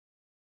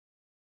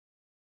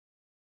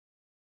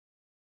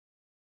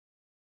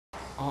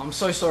Oh, I'm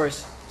so sorry.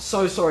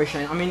 So sorry,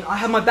 Shane. I mean, I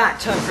had my back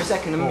turned for a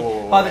second. I mean,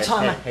 Whoa, by the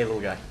time hey,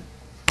 little guy.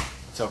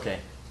 It's okay.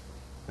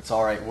 It's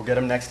all right. We'll get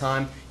him next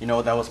time. You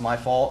know, that was my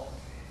fault.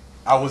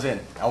 I was in.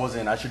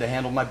 I should have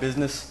handled my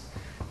business.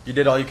 You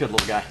did all you could,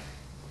 little guy.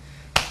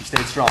 You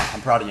stayed strong.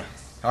 I'm proud of you.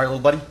 All right,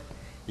 little buddy.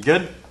 You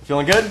good? You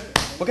feeling good?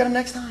 We'll get him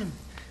next time.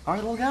 All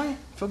right, little guy.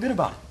 Feel good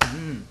about it.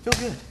 Feel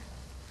good.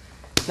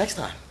 Next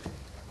time.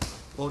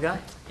 Little guy?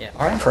 Yeah.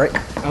 All right. Prick.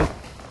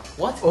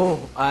 What?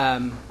 Oh,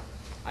 I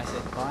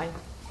said bye.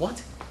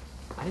 What?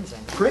 I didn't say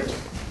anything. Prick?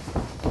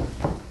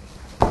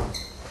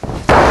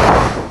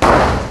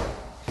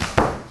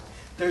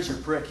 There's your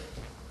prick.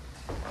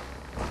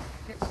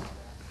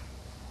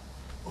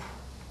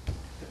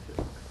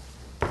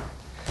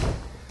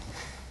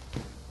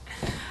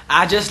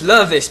 I just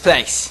love this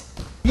place.